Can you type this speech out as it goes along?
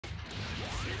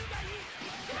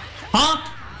Huh?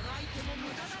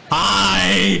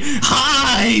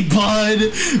 Hi, bud.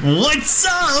 What's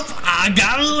up? I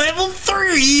got a level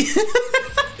 3.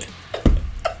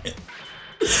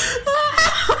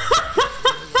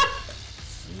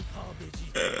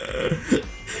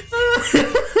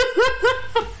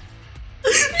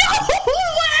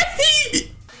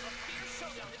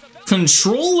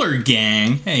 Controller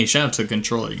gang. Hey, shout out to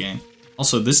Controller gang.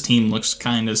 Also, this team looks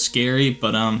kind of scary,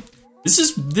 but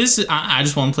this I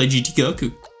just want to play GT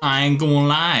Goku. I ain't gonna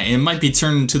lie. It might be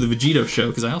turned into the Vegeta show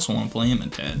because I also want to play him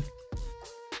and Ted.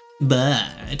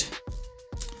 But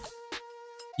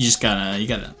you gotta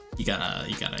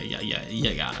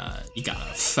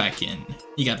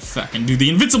fucking do the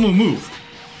invincible move.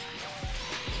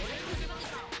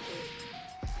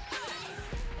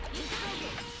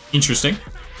 Interesting.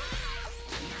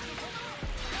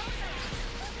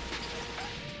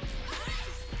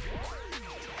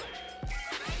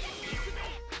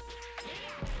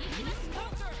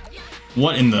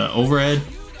 What in the overhead?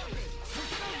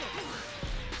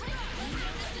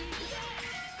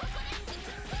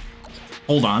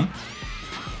 Hold on.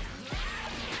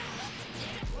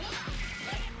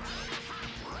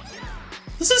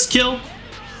 Does this kill?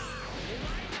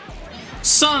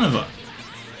 Son of a...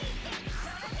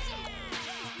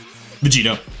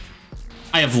 Vegeta.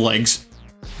 I have legs.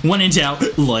 When in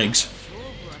doubt, legs.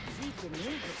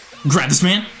 Grab this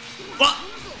man. What?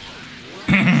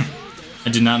 I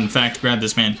did not, in fact, grab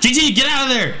this man. GT, get out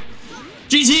of there!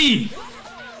 GT!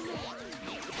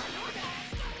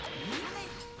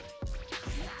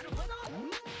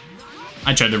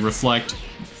 I tried to reflect.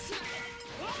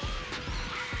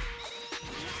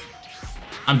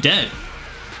 I'm dead.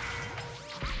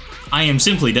 I am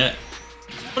simply dead.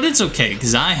 But it's okay,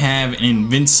 because I have an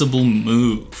invincible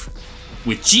move.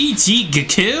 With GT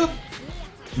Goku?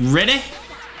 Ready?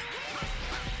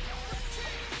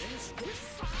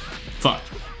 Fuck.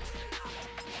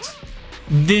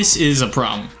 This is a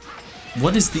problem.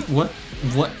 What is the... What?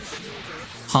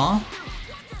 Huh?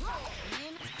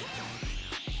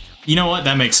 You know what?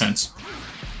 That makes sense.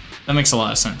 That makes a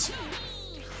lot of sense.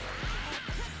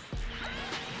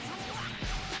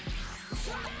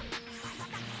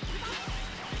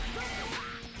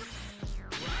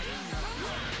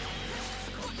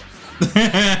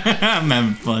 I'm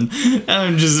having fun.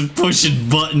 I'm just pushing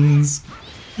buttons.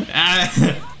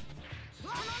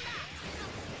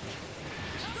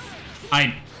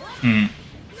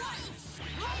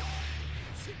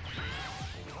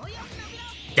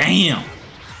 Damn.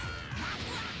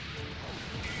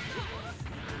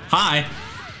 Hi.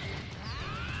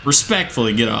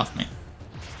 Respectfully, get off me.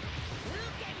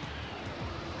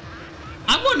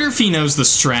 I wonder if he knows the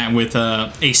strat with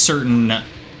a certain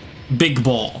big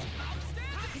ball.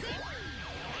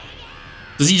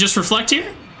 Does he just reflect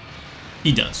here?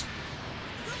 He does.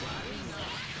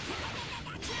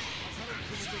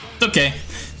 It's okay.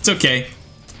 It's okay.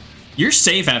 You're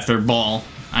safe after ball.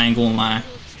 I ain't gonna lie.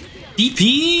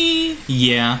 DP?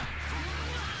 Yeah.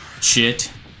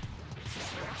 Shit.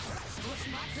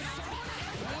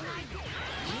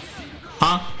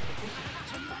 Huh?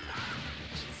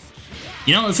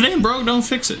 You know, if it ain't broke, don't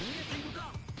fix it.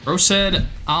 Bro said,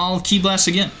 I'll key blast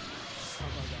again.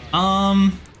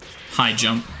 High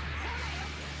jump.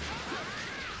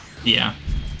 Yeah.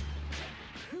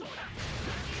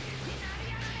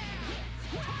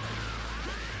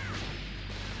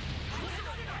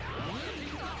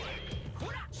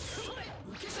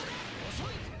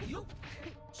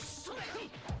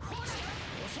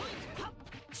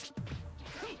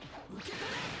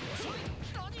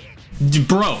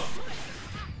 Bro,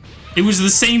 it was the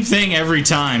same thing every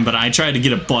time, but I tried to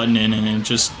get a button in and it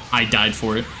just, I died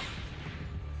for it.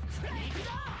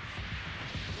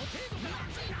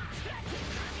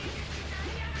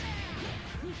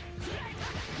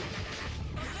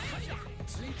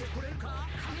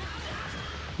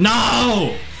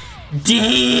 No!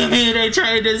 Damn it, I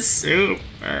tried to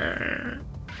super.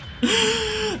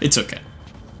 It's okay.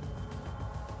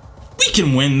 We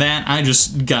can win that. I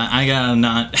gotta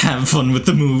not have fun with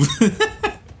the move.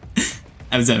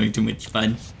 I was having too much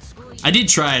fun. I did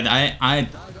try it.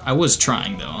 I was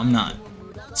trying though. I'm not.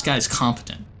 This guy's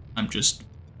competent. I'm just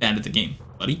bad at the game,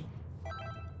 buddy.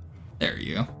 There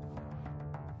you go.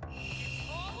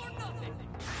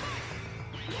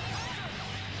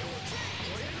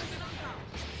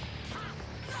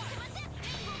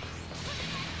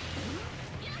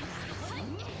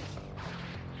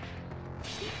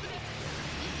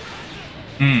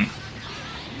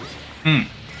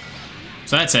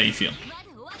 So that's how you feel.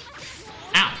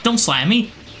 Ow, don't slam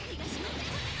me.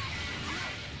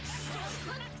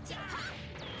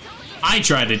 I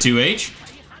tried a 2H.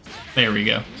 There we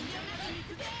go.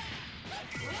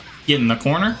 Get in the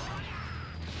corner.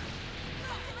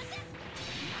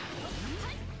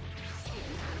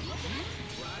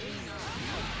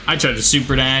 I tried to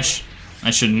super dash.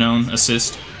 I should have known.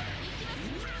 Assist.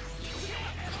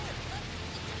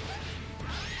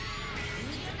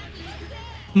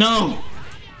 No!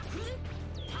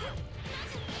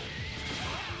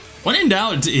 When in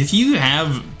doubt, if you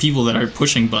have people that are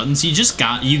pushing buttons,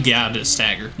 you gotta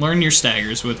stagger. Learn your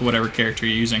staggers with whatever character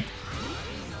you're using.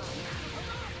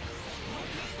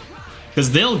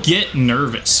 Because they'll get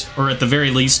nervous, or at the very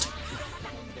least,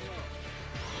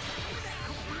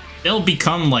 they'll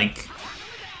become like...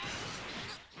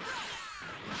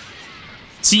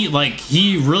 See, like,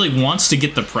 he really wants to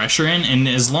get the pressure in, and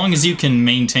as long as you can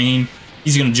maintain...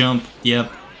 He's gonna jump,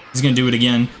 yep. He's gonna do it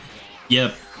again,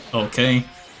 yep. Okay.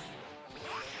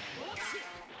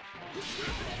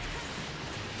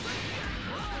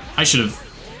 I should have...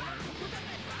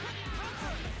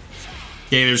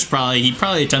 Okay, there's probably... He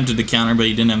probably attempted to counter, but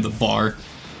he didn't have the bar.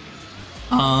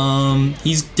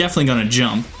 He's definitely gonna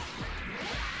jump.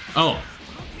 Oh.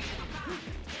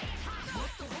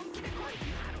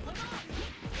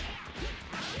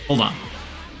 Hold on.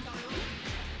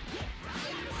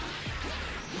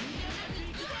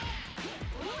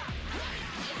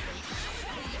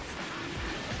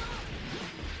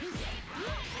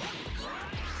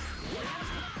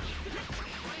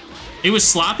 It was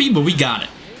sloppy, but we got it.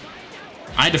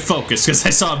 I had to focus because I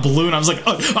saw a balloon. I was like,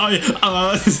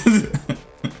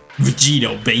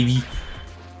 Vegeta, baby.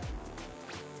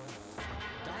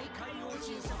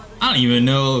 I don't even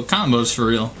know combos for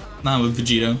real. Not with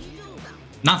Vegeta.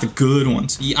 Not the good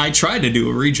ones. I tried to do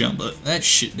a rejump, but that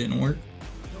shit didn't work.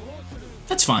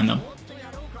 That's fine though.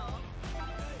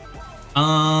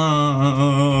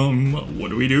 What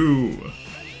do we do?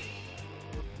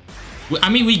 I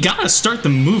mean, we gotta start the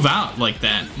move out like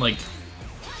that. Like,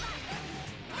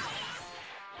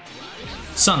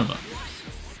 son of a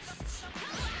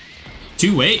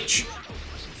 2H.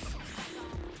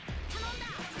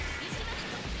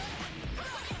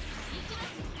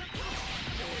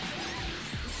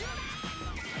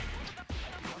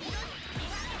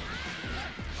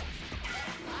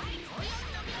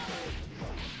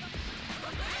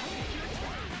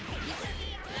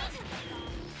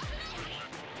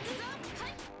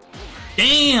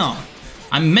 Damn!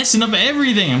 I'm messing up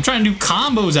everything. I'm trying to do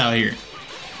combos out here.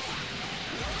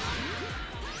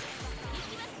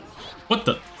 What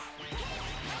the?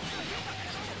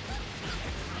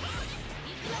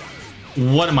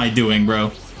 What am I doing,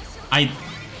 bro? I'm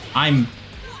I'm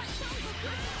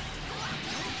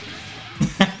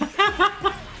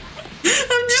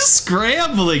just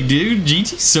scrambling, dude.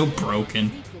 GT's so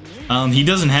broken. He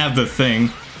doesn't have the thing.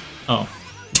 Oh.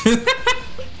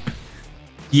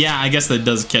 Yeah, I guess that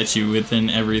does catch you within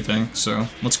everything, so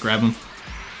let's grab him.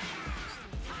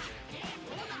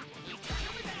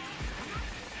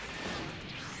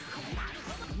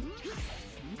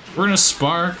 We're gonna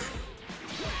spark.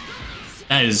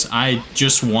 That is, I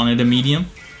just wanted a medium.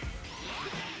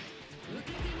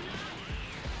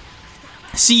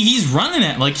 See, he's running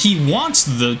it like he wants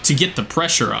to get the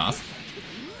pressure off.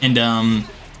 And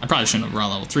I probably shouldn't have raw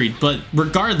level 3, but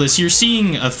regardless, you're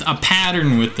seeing a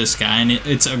pattern with this guy, and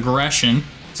it's aggression.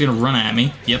 He's gonna run at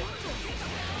me. Yep.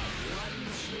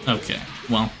 Okay.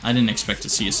 Well, I didn't expect to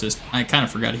see assist. I kind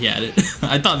of forgot he had it.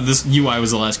 I thought this UI was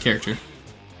the last character.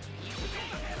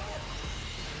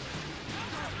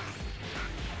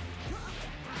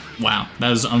 Wow, that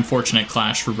was an unfortunate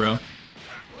clash for bro.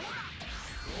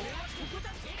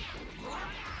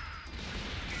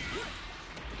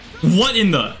 What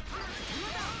in the...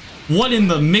 What in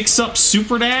the mix-up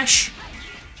super dash?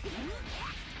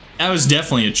 That was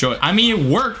definitely a choice. I mean, it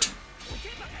worked.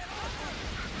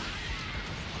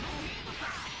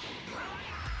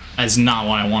 That's not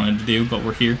what I wanted to do, but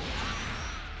we're here.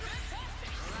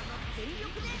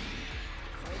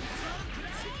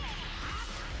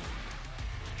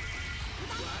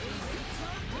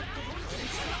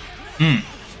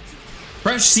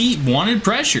 Pressure, see, wanted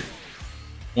pressure.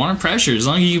 Wanted pressure. As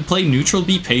long as you play neutral,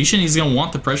 be patient, he's gonna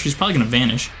want the pressure. He's probably gonna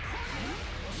vanish.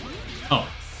 Oh.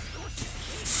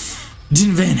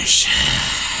 Didn't vanish.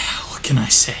 What can I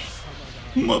say?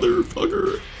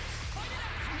 Motherfucker.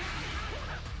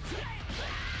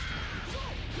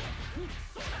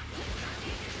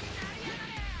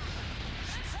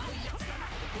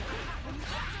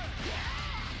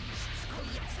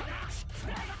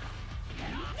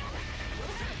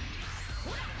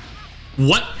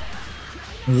 What?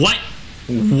 What?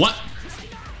 What?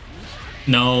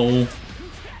 No.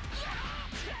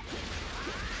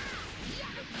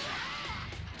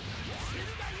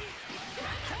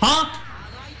 Huh?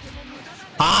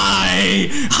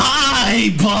 Hi,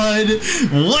 bud.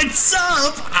 What's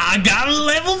up? I got a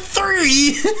level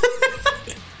 3.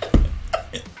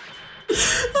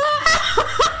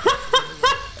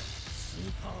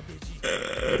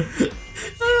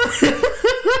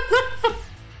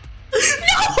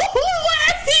 No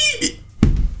way!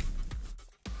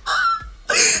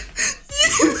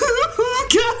 You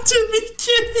got to be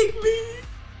kidding me.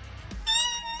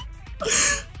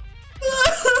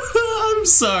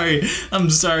 I'm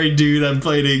sorry, dude. I'm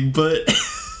fighting, but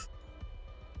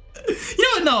you know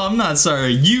what? No, I'm not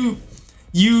sorry. If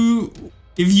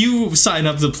you sign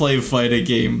up to play a fighting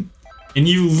game and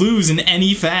you lose in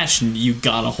any fashion, you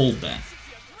gotta hold that.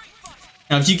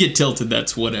 Now, if you get tilted,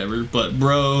 that's whatever. But,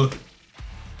 bro,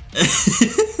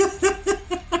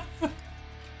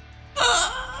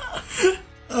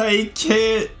 I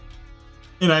can't,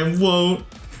 and I won't.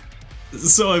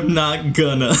 So I'm not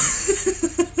gonna.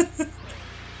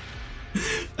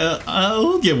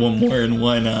 I'll get one more, and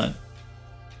why not?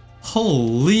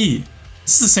 Holy.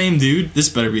 This is the same dude? This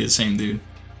better be the same dude.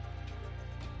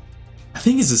 I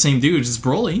think it's the same dude, it's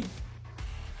Broly.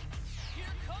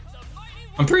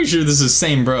 I'm pretty sure this is the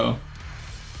same bro.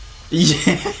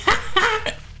 Yeah.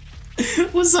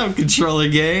 What's up, controller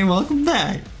gang? Welcome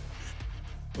back.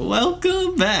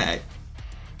 Welcome back.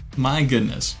 My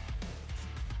goodness.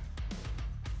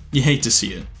 You hate to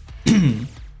see it.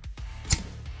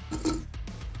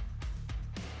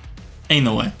 Ain't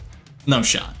no way. No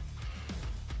shot.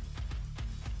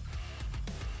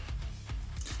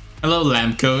 Hello,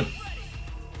 Lambcoat.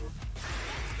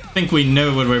 Think we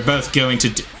know what we're both going to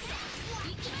do.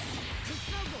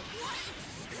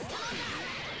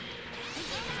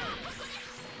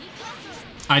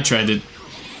 I tried to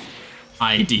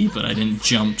ID, but I didn't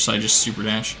jump, so I just super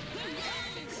dash.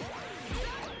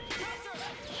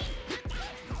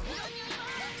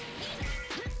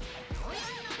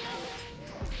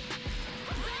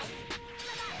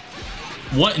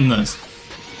 What in the...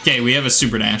 Okay, we have a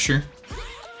super dasher.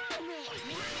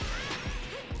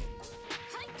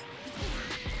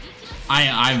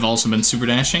 I've also been super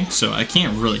dashing, so I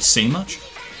can't really say much.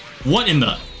 What in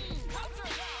the...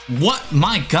 What?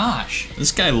 My gosh.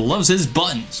 This guy loves his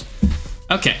buttons.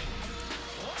 Okay.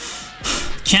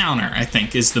 Counter, I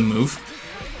think, is the move.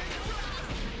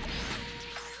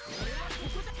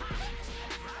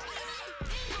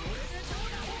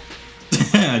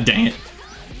 Dang it.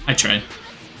 I tried.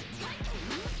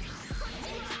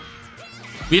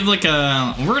 We have like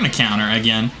a... We're gonna counter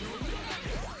again.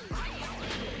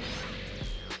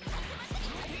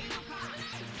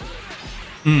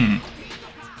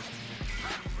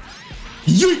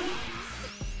 Yeet!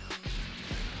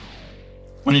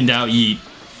 When in doubt, yeet.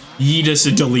 Yeet us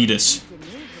and delete us.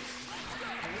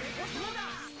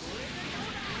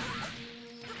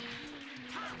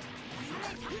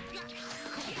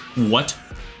 What?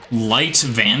 Light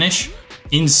vanish?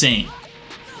 Insane.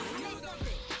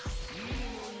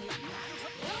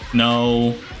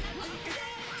 No.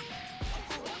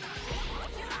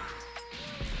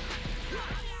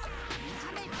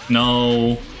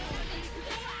 No.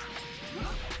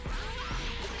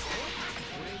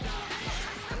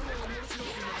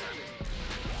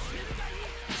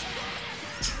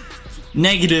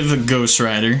 Negative Ghost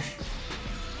Rider.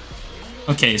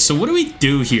 Okay, so what do we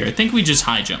do here? I think we just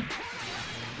high jump.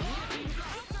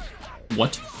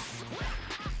 What?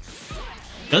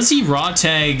 Does he raw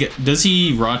tag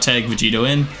Vegeta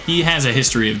in? He has a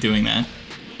history of doing that.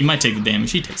 He might take the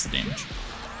damage. He takes the damage.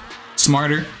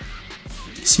 Smarter.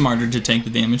 Smarter to take the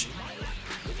damage.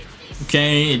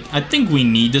 Okay, I think we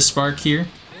need to spark here.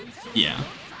 Yeah.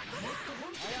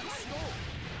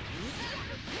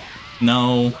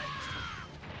 No.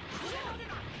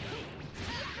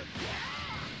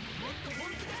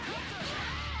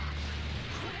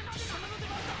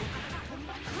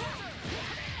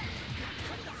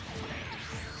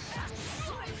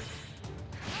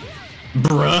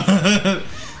 Bruh.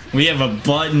 We have a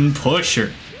button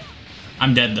pusher.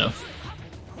 I'm dead though.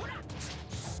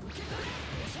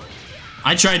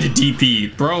 I tried to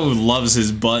DP. Bro loves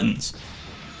his buttons.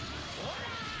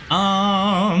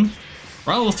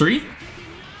 Level 3?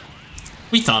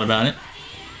 We thought about it.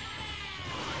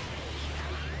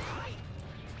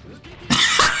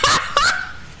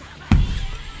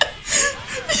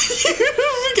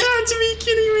 You've got to be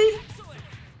kidding me.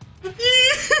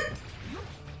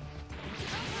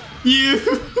 You.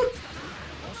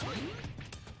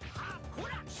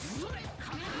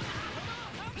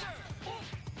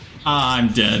 I'm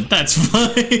dead. That's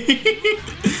funny.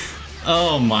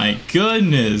 Oh my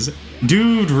goodness.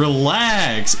 Dude,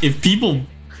 relax. If people...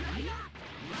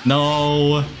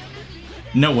 No.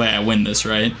 No way I win this,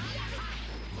 right?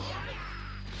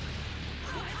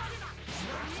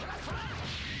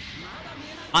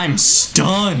 I'm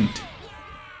stunned!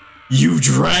 You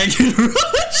Dragon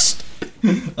Rushed!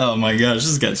 Oh my gosh,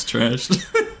 this guy's trashed.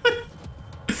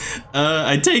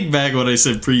 I take back what I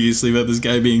said previously about this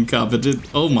guy being competent.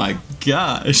 Oh my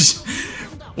gosh.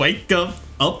 Wake up,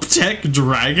 up tech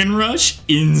Dragon Rush?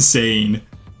 Insane.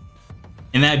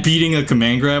 And that beating a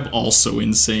command grab, also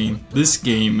insane. This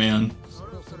game, man.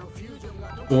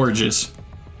 Gorgeous.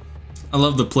 I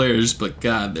love the players, but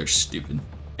god, they're stupid.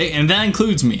 Hey, and that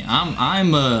includes me.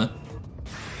 I'm a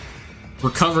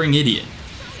recovering idiot.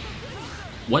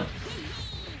 What?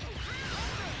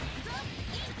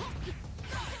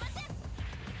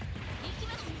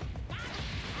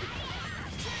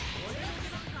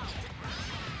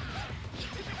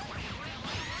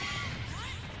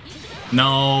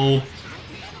 No.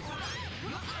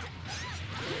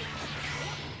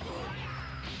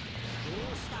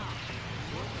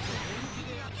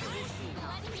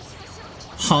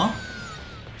 Huh?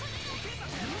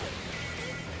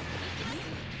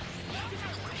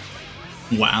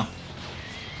 Wow.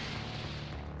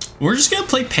 We're just gonna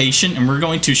play patient, and we're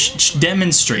going to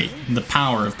demonstrate the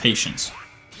power of patience.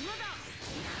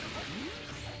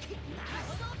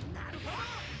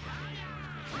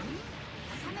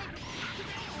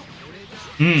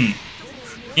 And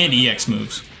EX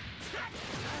moves.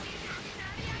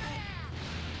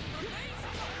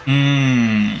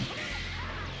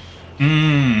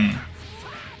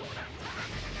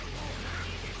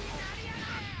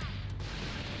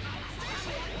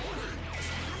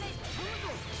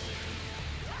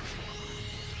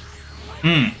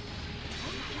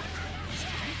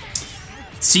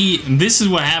 See, this is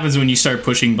what happens when you start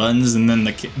pushing buttons, and then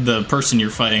the person you're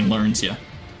fighting learns you.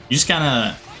 You just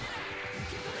gotta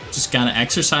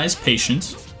exercise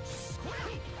patience.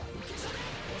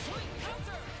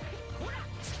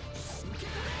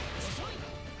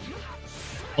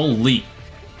 Holy.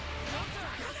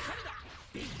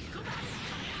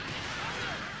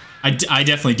 I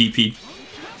definitely DP'd.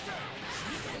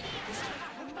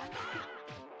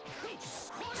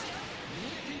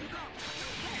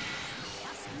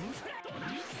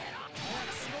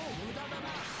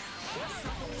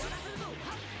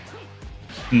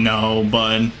 No,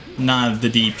 bud. Not the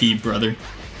DP, brother.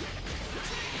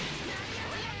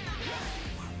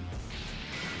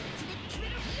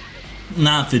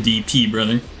 Not the DP,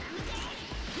 brother.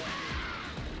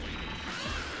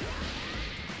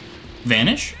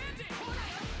 Vanish?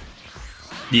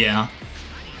 Yeah.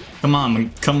 Come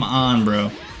on,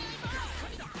 bro.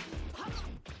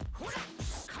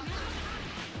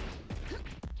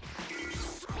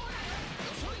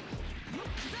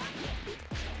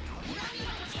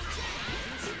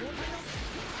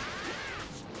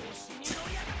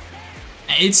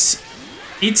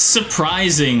 It's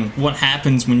surprising what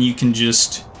happens when you can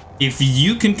just, if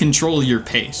you can control your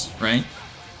pace, right?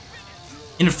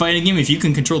 In a fighting game, if you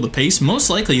can control the pace,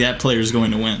 most likely that player is going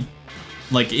to win.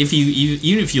 Like, if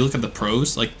even if you look at the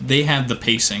pros, like, they have the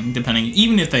pacing, depending,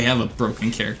 even if they have a broken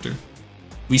character.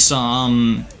 We saw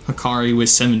Hikari with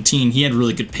 17, he had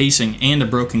really good pacing and a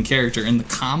broken character, and the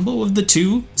combo of the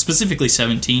two, specifically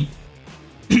 17,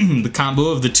 the combo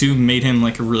of the two made him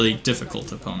like a really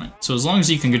difficult opponent. So as long as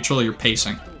you can control your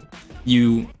pacing,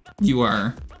 you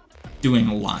are doing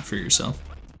a lot for yourself.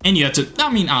 And you have to, I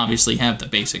mean, obviously have the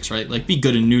basics, right? Like, be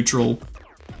good in neutral,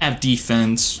 have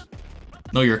defense,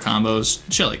 know your combos,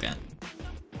 shit like that.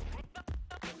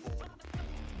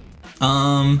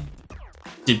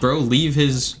 Did bro leave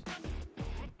his...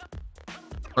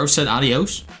 Bro said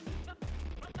adios?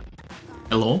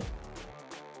 Hello?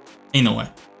 Ain't no way.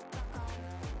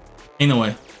 Ain't no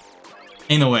way.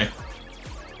 Ain't no way.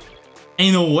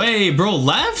 Ain't no way, bro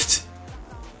left?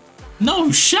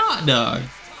 No shot, dog.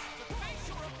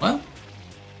 Well,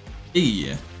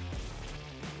 yeah.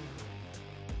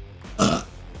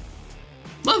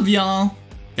 Love y'all.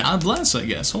 God bless, I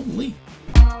guess. Holy.